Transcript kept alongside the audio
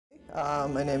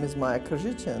My name is Maja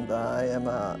Krzic and I am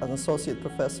an associate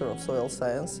professor of soil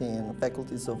science in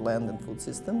faculties of land and food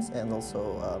systems and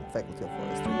also faculty of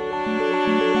forestry.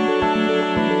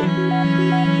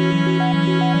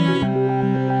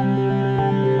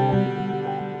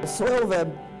 Soil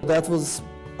Web, that was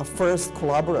a first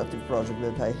collaborative project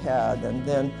that I had, and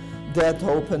then that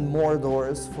opened more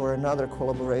doors for another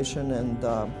collaboration, and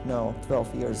now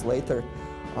 12 years later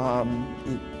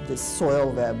the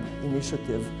Soil Web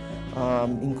initiative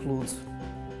includes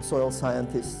soil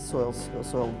scientists,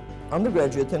 soil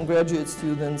undergraduate and graduate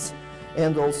students,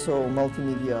 and also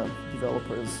multimedia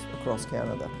developers across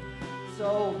Canada.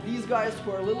 So these guys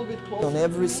were a little bit closer. On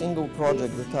every single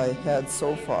project that I had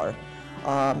so far,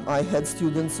 I had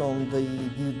students on the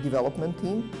development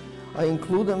team. I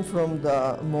include them from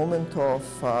the moment of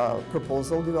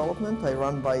proposal development. I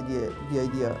run by the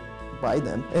idea by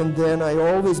them. And then I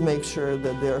always make sure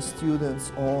that there are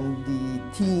students on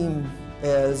the team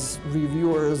as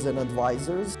reviewers and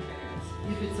advisors.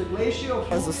 If it's a glacier,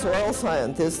 as a soil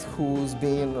scientist who's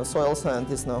been a soil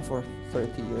scientist now for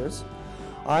 30 years,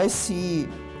 I see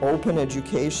open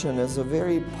education as a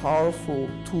very powerful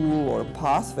tool or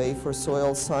pathway for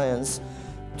soil science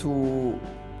to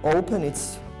open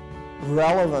its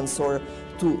relevance, or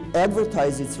to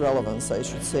advertise its relevance, I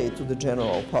should say, to the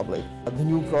general public. The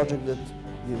new project that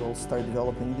we will start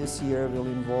developing this year will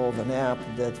involve an app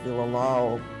that will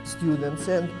allow students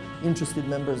and interested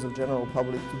members of general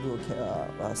public to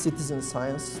do citizen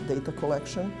science data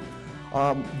collection.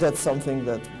 That's something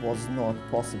that was not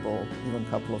possible even a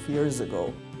couple of years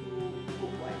ago.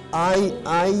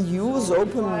 I use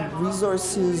open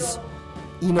resources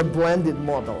in a blended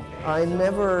model. I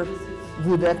never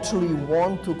would actually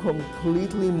want to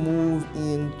completely move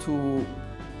into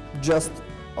just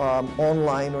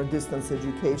online or distance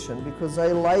education, because I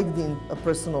like the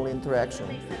personal interaction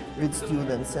with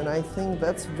students, and I think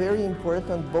that's very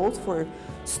important both for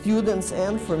students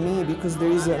and for me, because there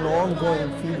is an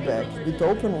ongoing feedback. With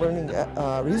open learning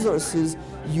resources,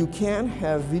 you can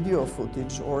have video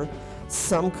footage or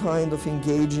some kind of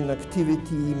engaging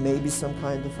activity, maybe some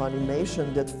kind of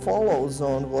animation that follows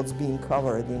on what's being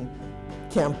covered in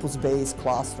campus-based,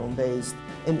 classroom-based,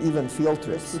 and even field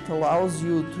trips. It allows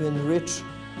you to enrich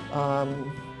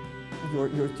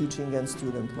your teaching and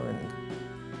student learning.